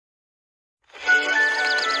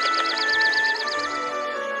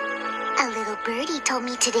told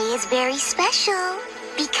me today is very special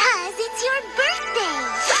because it's your birthday.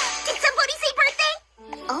 Did somebody say birthday?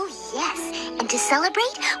 Oh, yes. And to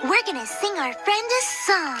celebrate, we're gonna sing our friend a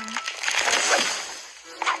song.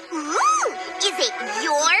 Ooh, is it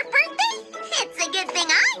your birthday? It's a good thing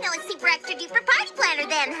I know a super extra duper party planner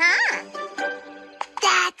then, huh?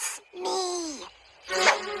 That's me.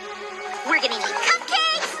 We're gonna need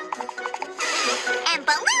cupcakes and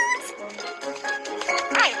balloons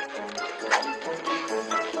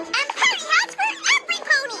and party hats for every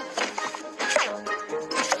pony.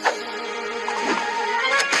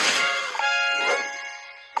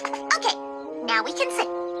 Okay, now we can sing.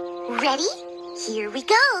 Ready? Here we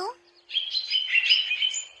go.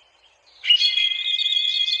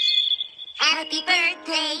 Happy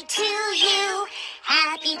birthday to you.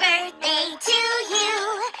 Happy birthday to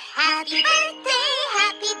you. Happy birthday,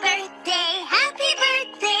 happy birthday, happy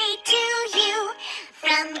birthday to you.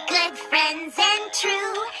 From good friends and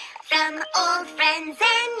true, from old friends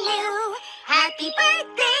and new. Happy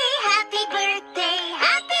birthday, happy birthday,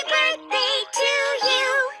 happy birthday to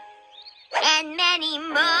you. And many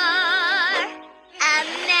more.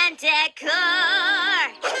 Amanda Core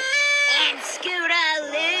and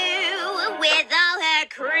Scootaloo with all her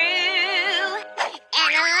crew.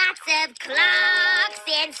 And lots of clocks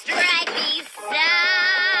and stripy socks.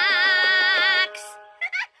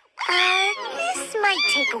 This might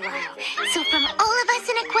take a while. So from all of us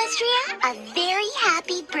in Equestria, a very